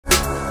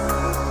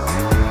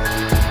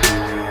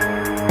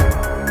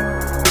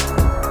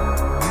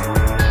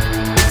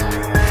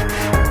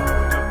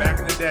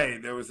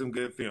were some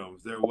good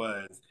films. There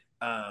was.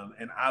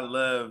 And I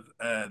love,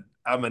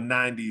 I'm a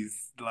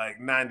 90s, like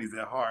 90s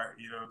at heart.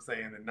 You know what I'm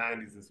saying? The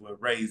 90s is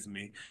what raised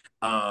me.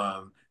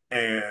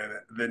 And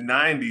the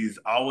 90s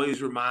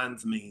always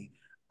reminds me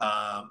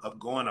of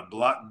going to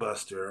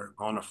Blockbuster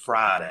on a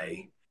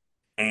Friday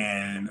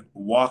and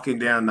walking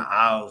down the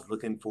aisles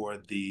looking for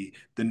the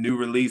new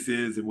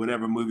releases and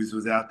whatever movies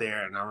was out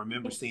there. And I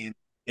remember seeing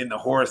in the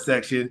horror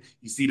section,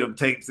 you see them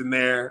tapes in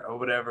there or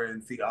whatever,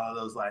 and see all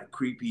those like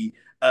creepy,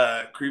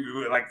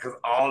 like because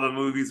all the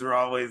movies were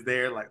always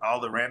there, like all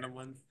the random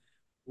ones.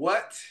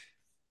 What,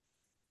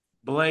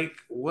 Blake?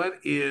 What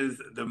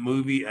is the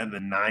movie of the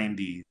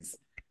 '90s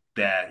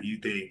that you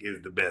think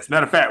is the best?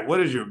 Matter of fact, what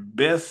is your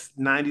best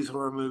 '90s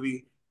horror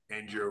movie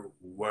and your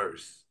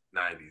worst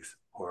 '90s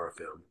horror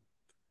film?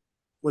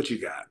 What you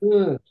got?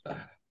 Ugh.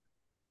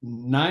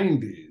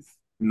 90s.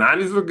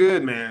 '90s were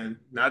good, man.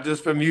 Not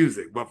just for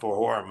music, but for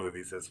horror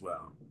movies as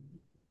well.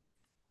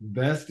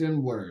 Best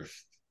and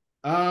worst.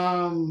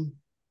 Um,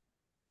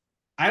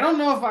 I don't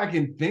know if I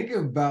can think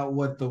about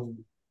what the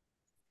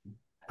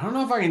I don't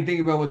know if I can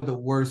think about what the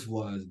worst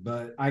was,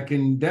 but I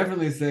can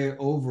definitely say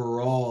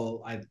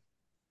overall,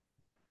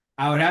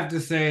 I would have to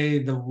say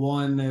the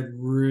one that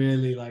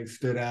really like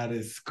stood out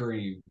is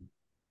Scream.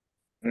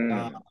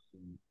 Uh,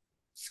 Mm.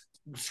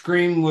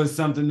 Scream was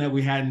something that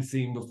we hadn't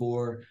seen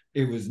before.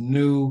 It was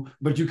new,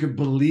 but you could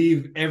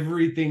believe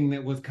everything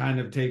that was kind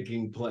of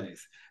taking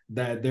place.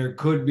 That there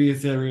could be a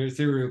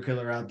serial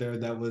killer out there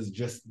that was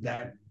just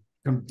that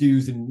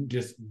confused and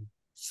just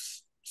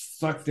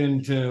sucked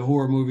into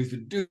horror movies to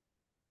do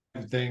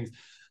things.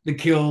 The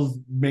kills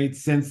made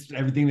sense.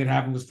 Everything that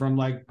happened was from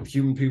like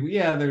human people.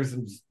 Yeah, there's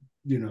some,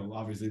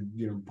 obviously,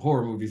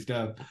 horror movie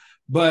stuff,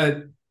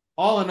 but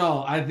all in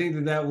all, I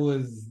think that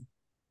was.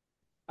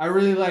 I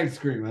really liked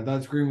Scream. I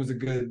thought Scream was a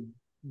good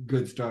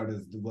start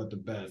as to what the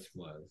best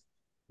was.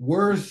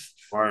 Worst,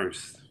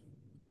 Worst.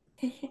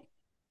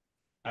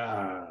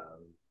 uh,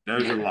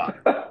 There's a lot.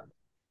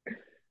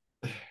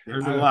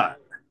 There's a I, lot.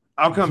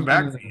 I'll come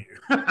back yeah. to you.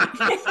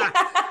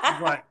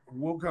 It's like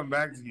we'll come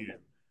back to you.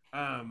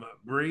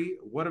 Bree,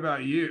 what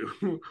about you?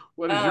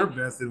 What is your Um,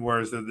 best and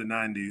worst of the I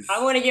 '90s?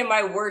 want to get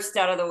my worst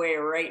out of the way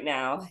right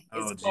now. It's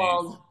Oh, geez.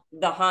 called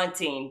The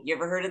Haunting. You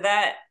ever heard of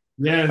that?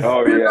 Yes,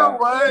 Oh You know yeah,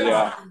 what?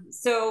 yeah.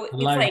 So I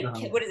it's like like,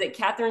 that. what is it?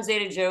 Catherine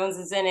Zeta-Jones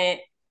is in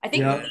it. I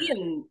think Yep. Yeah.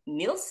 Liam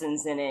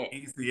Nielsen's in it.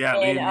 Yeah,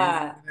 And Liam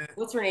Neeson's in it.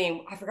 what's her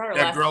name? I forgot her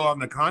That last girl name. on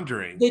The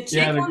Conjuring. The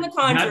Yeah, chick on The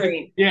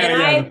Conjuring. And yeah,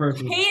 the I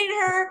first one. hated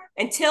her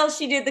until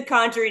she did The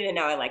Conjuring, and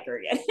now I like her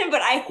again.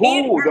 But I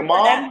hated Who? The her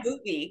for that mom?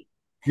 movie.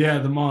 Yeah,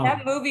 the That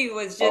mom. movie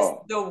was just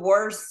Oh. the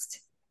worst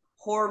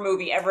horror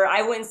movie ever.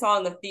 I went and saw it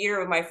in the theater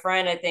with my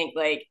friend. I think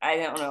like I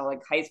don't know,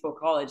 like high school,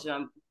 college.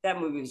 And that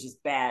movie was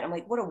just bad. I'm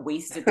like, what a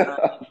waste of time.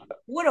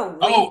 What a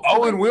Oh, waste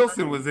Owen of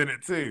Wilson was time. in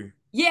it too.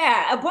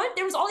 Yeah, a bunch.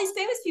 There was all these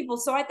famous people,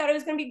 so I thought it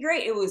was gonna be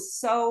great. It was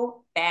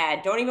so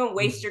bad. Don't even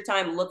waste your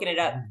time looking it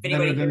up. If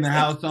Better anybody than hears the this,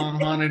 house on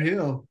Haunted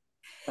Hill.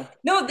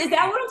 no, is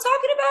that what I'm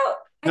talking about?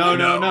 I No, thought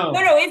no, No, no,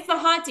 no. no, it's the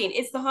haunting.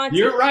 It's the haunting.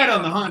 You're right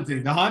on no, the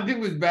haunting. The haunting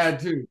was bad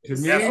too. It To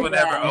was that's so me,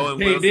 whenever bad. the Owen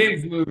Tay Wilson.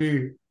 Diggs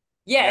movie,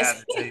 Yeah,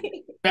 Yes, the tape.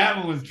 that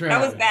one was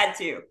that was trash. bad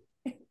too.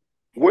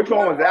 Which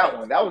one was that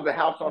one? That was the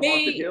house on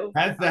Haunted They Hill?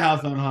 That's the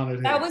house on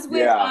Haunted That Hill. was with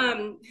Yeah.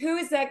 who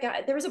is that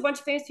guy? There was a bunch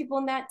of famous people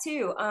in that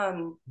too.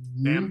 Mhm.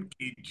 Sam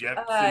Keith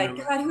Jefferson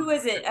or God, who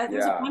is it?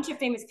 There's a Yeah. bunch of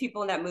famous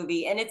people in that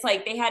movie, and it's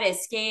like they had to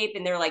escape,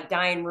 and they're like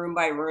dying room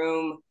by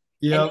room,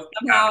 and Yep.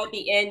 somehow at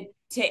the end,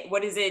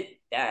 what is it?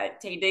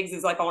 Tay Diggs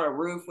is like on a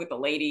roof with a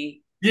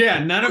lady.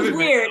 Yeah, none It of was it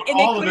made weird, and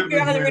they all of couldn't it figure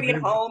was out how they were weird. gonna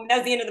get home. That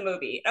was the end of the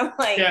movie. I'm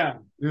like, Yeah,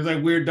 it was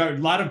like weird. Dark,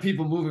 a lot of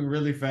people moving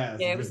really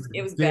fast. yeah, Just it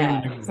like was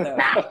bad. seeing.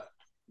 So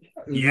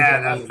It was just yeah,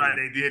 all that's over. right.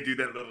 They did do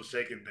that little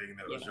shaking thing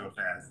that was yeah. real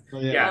fast. So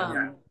yeah, Yeah,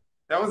 yeah. Um,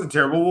 That wasn't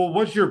terrible. Well,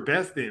 what's your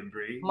best then,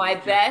 Bree? my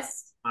What's your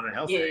best on a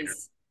Hellsanger?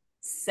 is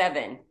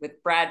Seven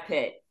with Brad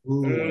Pitt.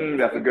 ooh,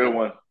 That's a good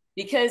one.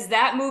 Because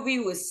that movie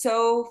was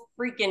so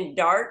freaking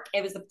dark.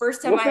 It was the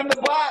first time What's I in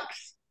the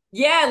box?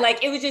 yeah,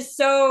 like it was just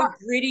so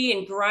gritty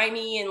and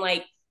grimy and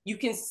like you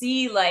can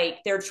see like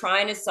they're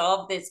trying to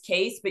solve this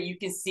case, but you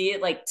can see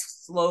it like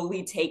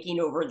slowly taking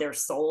over their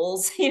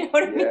souls. You know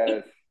what I mean?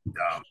 Yes.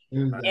 Oh, it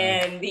was bad.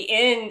 And the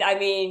end, I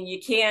mean, you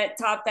can't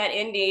top that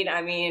ending.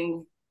 I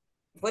mean,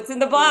 what's in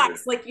the Absolutely.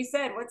 box? Like you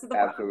said, what's in the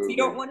box? You Absolutely.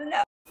 don't want to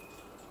know.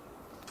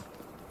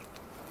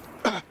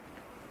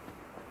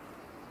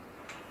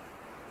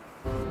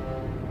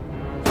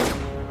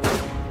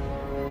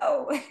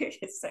 Oh,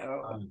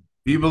 so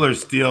people are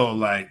still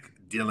like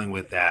dealing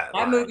with that.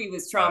 that Like, movie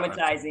was uh,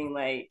 traumatizing.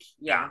 Like,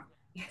 yeah,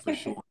 yeah. for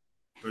sure,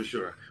 for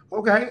sure.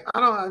 Okay, I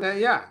don't.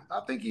 Yeah,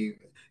 I think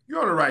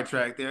you're on the right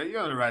track there.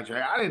 You're on the right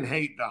track. I didn't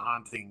hate The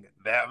Haunting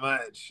that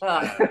much,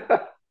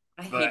 I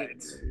but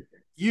hated the movie.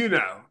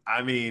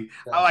 I mean,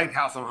 I Yeah. liked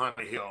House on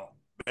Haunted Hill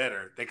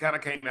better. They kind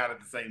of came out at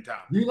the same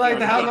time. You You like know,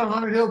 the you house go, on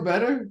Haunted Hill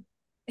better?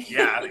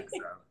 yeah, I think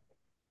so.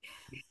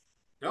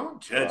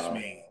 Don't judge Wow.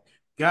 me,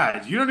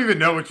 guys. You don't even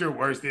know what your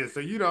worst is, so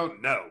you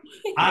don't know.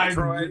 I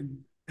Troy,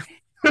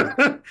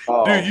 Do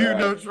Oh you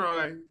know, man.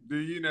 Troy? Do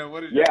you know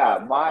what is your Yeah,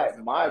 best my performance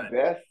of my the 90s?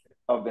 best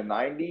of the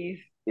 '90s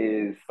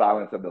is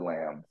Silence of the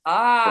Lambs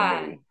for Ah,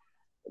 me.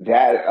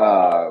 That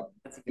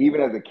that's a good one.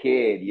 even as a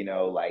kid,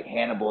 like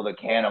Hannibal the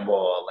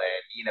Cannibal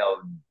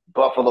and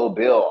Buffalo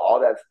Bill,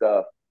 all that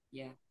stuff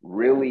Yeah.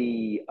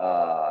 really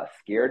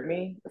scared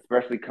me,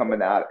 especially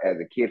coming out as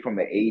a kid from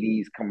the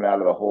 '80s, coming out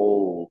of the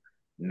whole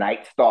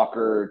Night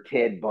Stalker,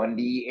 Ted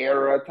Bundy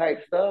era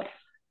type stuff.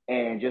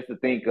 And just to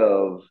think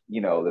of,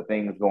 the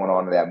things going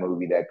on in that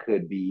movie that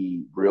could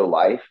be real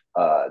life,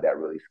 that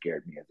really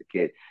scared me as a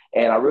kid.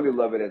 And I really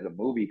love it as a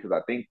movie because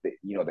I think that,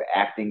 the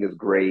acting is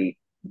great.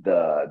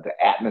 The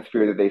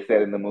atmosphere that they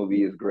set in the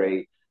movie is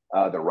great.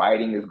 The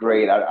writing is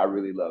great. I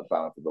really love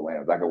Silence of the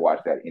Lambs. I could watch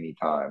that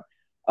anytime.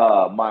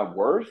 My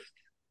worst,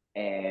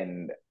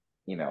 and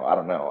I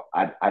don't know.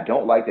 I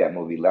don't like that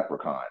movie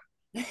Leprechaun.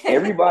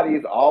 Everybody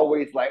is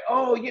always like,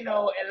 oh,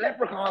 and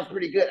Leprechauns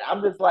pretty good.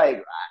 I'm just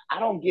like, I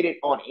don't get it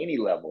on any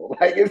level.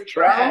 Like it's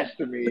trash Well,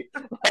 to me,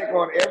 like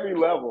on every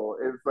level.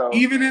 And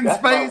so even in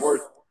that's my space,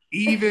 worst.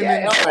 even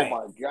in Yeah. Oh space,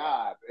 my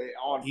God.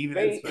 On even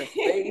in space, space. in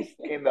space,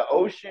 in the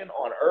ocean,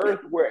 on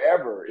Earth,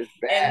 wherever, it's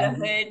In the bad.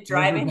 hood,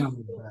 driving Leprechaun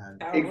was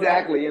bad. our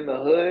world. Exactly in the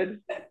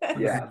hood.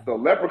 Yeah. So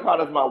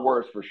Leprechaun is my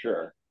worst for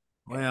sure.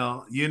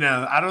 Well,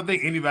 I don't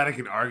think anybody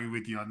can argue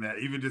with you on that.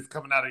 Even just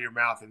coming out of your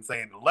mouth and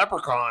saying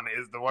Leprechaun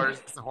is the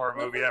worst horror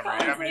movie ever.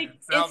 I Leprechaun's mean, like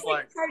it it's sounds like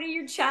like, part of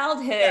your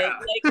yeah, childhood.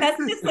 Like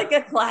that's just like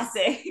a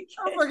classic.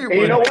 sounds like it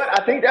And you would know be. what?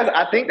 I think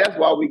that's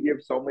why we give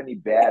so many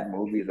bad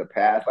movies a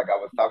pass. Like I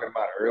was talking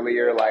about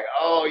earlier, like,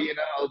 oh,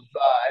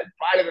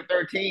 Friday the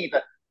 13th.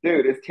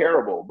 Dude, it's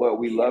terrible, but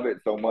we love it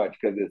so much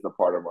because it's a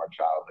part of our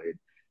childhood.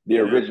 The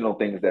You know, original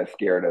things that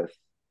scared us.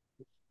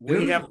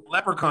 we There's have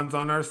leprechauns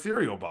on our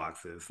cereal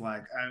boxes.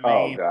 Like, I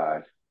Oh mean,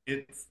 God.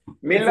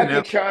 Me it's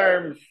Lucky inevitable.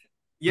 Charms.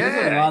 there's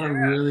a Yeah, lot of yeah,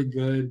 really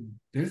good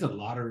there's a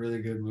lot of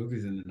really good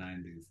movies in the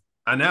 90s.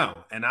 I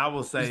know. And I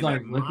will Just say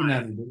like that looking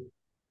at it,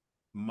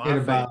 my it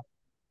favorite. about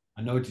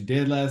I Know What You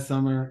Did Last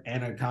Summer,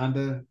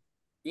 Anaconda,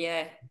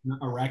 Yeah,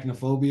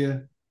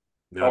 Arachnophobia.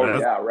 No, Oh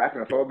that's yeah,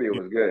 Arachnophobia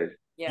was good.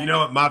 you yeah. know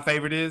what my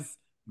favorite is?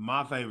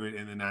 My favorite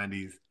in the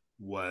 '90s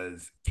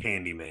was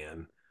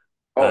Candyman.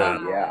 Oh Uh,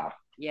 yeah.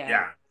 Yeah.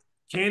 yeah,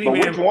 But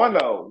which Candyman, one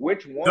though?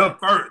 Which one?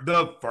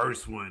 the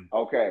first one,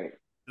 Okay.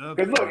 the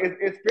Because look, first.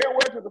 it's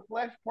Farewell to the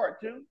Flesh Part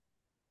Two.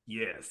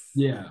 Yes,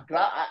 Yeah.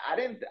 Because I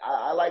didn't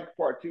I like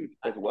Part Two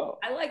I, as well.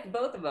 I like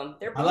both of them.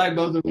 They're I both like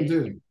both of them good.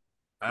 too.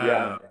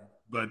 Yeah. uh,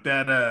 but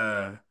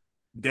that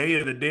Day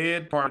of the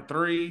Dead Part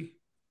Three.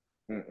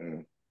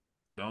 Mm-mm.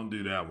 Don't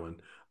do that one.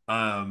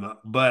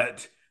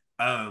 But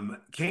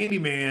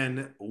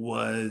Candyman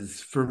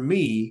was for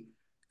me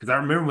because I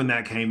remember when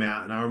that came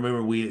out, and I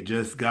remember we had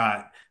just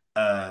got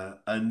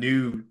a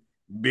new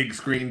big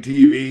screen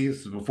TV.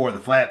 This was before the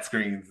flat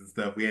screens and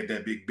stuff. We had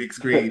that big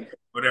screen,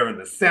 whatever. And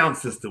the sound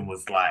system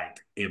was like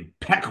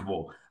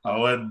impeccable.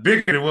 Oh, it was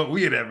bigger than what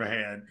we had ever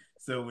had.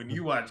 So when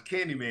you watch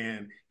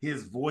Candyman,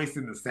 his voice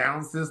in the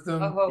sound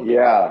system Oh,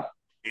 Yeah.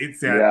 it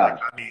sounded like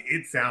Yeah.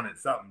 it sounded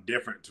something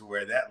different to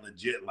where that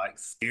legit like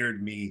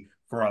scared me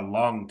for a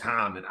long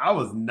time. And I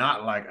was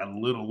not like a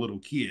little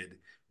kid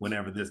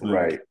whenever this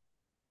movie came. Right.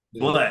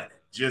 Yeah. But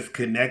just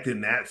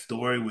connecting that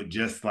story with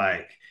just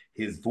like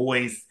his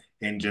voice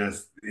and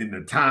just in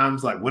the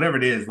times, like whatever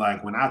it is,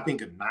 like when I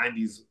think of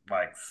 90s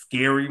like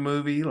scary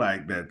movie,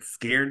 like that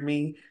scared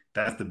me,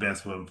 that's the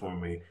best one for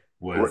me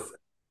R- was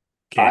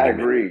I Candyman.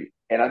 agree.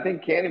 And I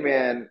think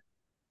Candyman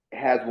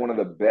has one of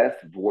the best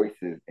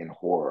voices in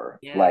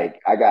horror. yeah. Like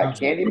I got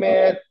Absolutely.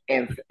 Candyman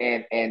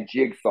and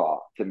Jigsaw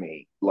to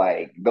me.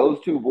 Like those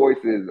two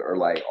voices are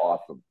like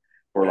awesome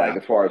for like Yeah,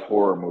 as far as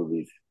horror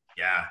movies.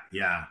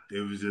 yeah. It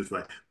was just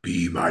like,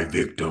 be my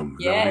victim.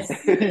 Is that what he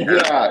Yes. Yeah.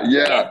 Yeah,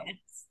 yeah.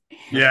 Yes.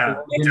 The Yeah,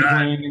 organ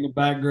playing in the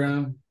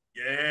background.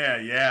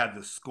 yeah.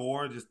 The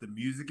score, just the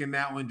music in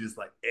that one, just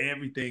like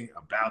everything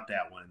about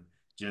that one,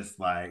 just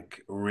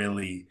like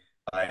really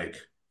like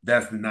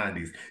that's the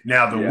 '90s.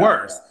 Now the Yeah.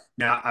 worst.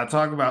 Now I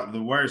talk about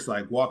the worst,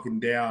 like walking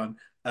down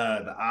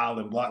the aisle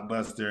in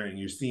Blockbuster, and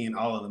you're seeing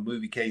all of the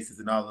movie cases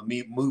and all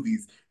the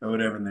movies or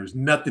whatever, and there's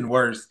nothing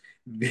worse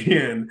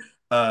than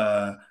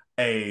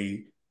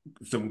a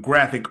some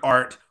graphic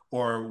art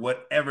or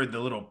whatever the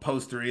little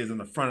poster is on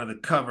the front of the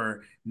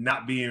cover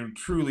not being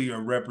truly a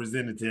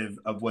representative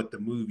of what the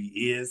movie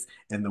is.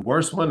 And the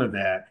worst one of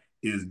that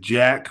is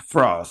Jack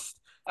Frost.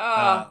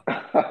 Uh,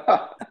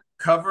 Oh,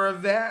 cover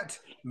of that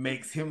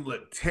makes him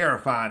look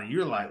terrifying. And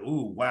you're like,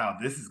 ooh, wow,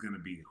 this is going to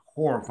be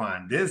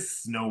horrifying. This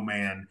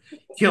snowman,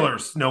 killer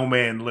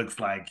snowman, looks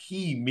like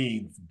he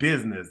means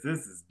business. This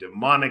is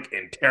demonic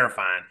and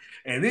terrifying.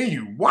 And then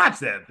you watch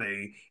that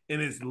thing,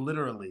 and it's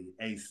literally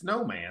a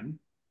snowman,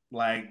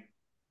 like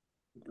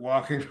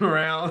walking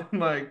around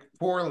like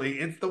poorly.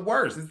 It's the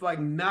worst. It's like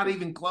not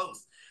even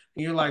close.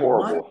 And you're like,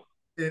 what? Horrible.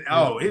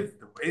 Oh,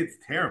 it's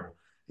terrible.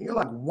 And you're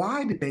like,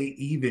 why did they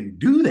even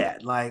do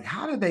that? Like,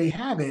 how did they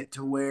have it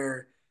to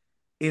where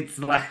it's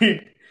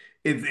like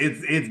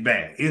it's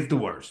bad. It's the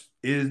worst.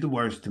 It is the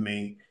worst to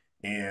me.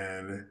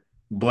 And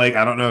Blake,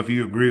 I don't know if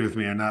you agree with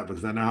me or not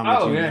because I know how much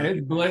Oh you yeah, love.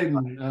 it's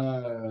blatant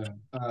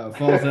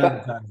false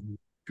advertising.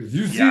 Because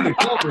you see Yeah, the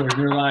cover and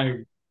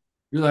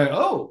you're like,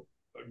 oh,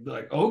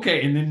 like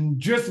okay, and then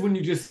just when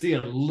you just see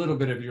a little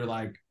bit of it, you're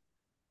like,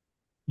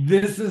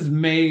 this is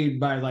made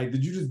by like,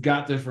 did you just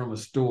got this from a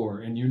store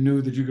and you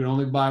knew that you could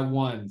only buy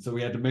one, so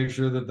we had to make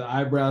sure that the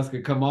eyebrows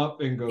could come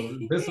up and go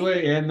this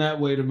way and that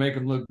way to make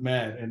them look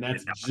mad, and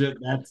that's it.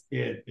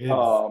 It's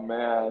Oh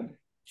man.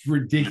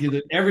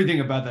 ridiculous. Everything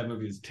about that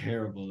movie is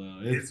terrible though.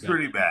 It's it's bad,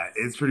 pretty bad.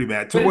 It's pretty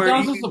bad to but it's where.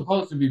 also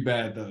supposed to be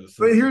bad though. But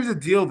So here's the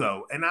deal,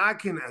 though, and I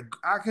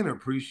can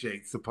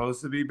appreciate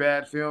supposed to be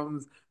bad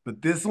films,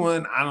 but this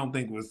one I don't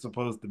think was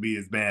supposed to be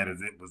as bad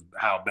as it was.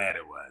 How bad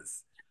it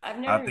was. I've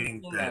I never even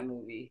think seen that that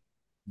movie.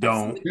 I've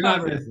seen don't the you're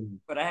not cover,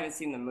 missing. but I haven't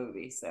seen the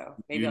movie, so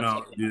maybe you I'll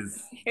check know it just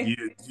out.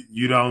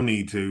 you don't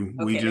need to.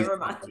 We Okay, just never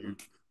mind. told you.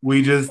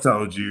 We just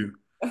told you.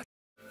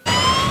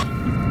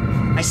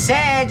 I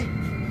said,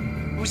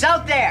 who's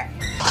out there?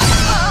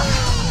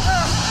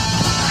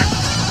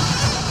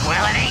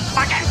 Well, it ain't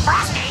fucking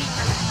Frosty.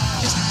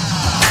 Just...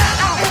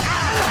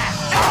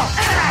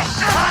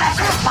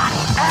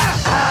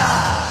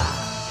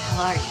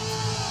 Hell are you?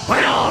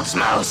 World's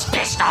most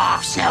pissed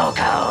off snow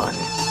cone.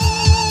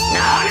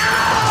 No,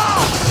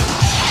 no!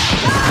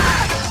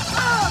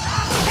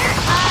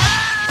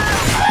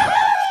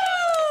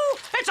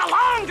 It's a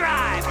long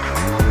drive.